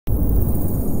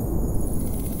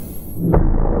So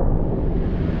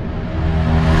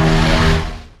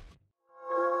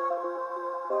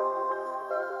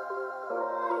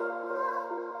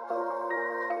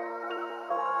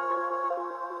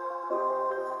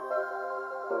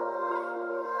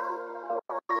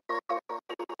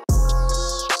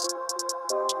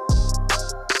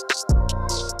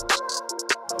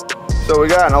we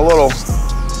got in a little,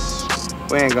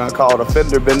 we ain't gonna call it a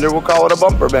fender bender, we'll call it a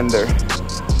bumper bender.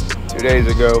 2 days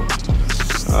ago,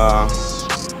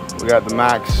 we got the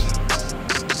Max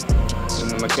in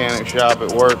the mechanic shop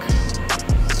at work,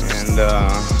 and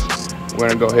we're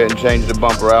gonna go ahead and change the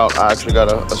bumper out. I actually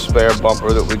got a spare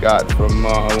bumper that we got from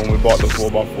when we bought the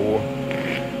 4x4,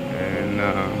 and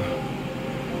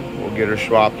we'll get her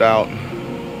swapped out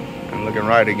and looking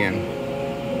right again.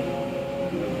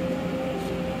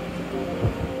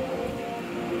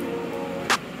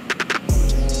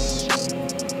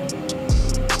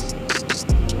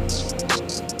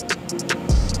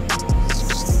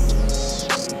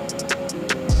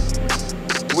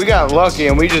 We got lucky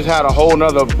and we just had a whole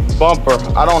nother bumper.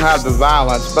 I don't have the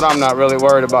valance, but I'm not really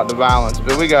worried about the valance.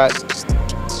 But we got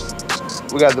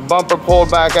the bumper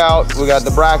pulled back out. We got the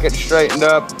bracket straightened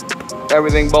up.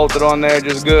 Everything bolted on there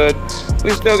just good. We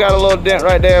still got a little dent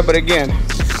right there, but again,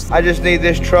 I just need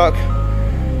this truck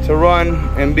to run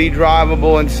and be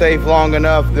drivable and safe long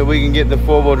enough that we can get the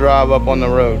 4-wheel drive up on the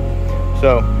road.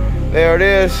 So there it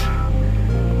is.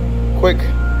 Quick.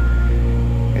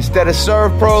 Instead of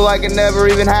Serve Pro like it never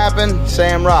even happened,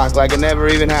 Sam Rock like it never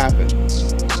even happened.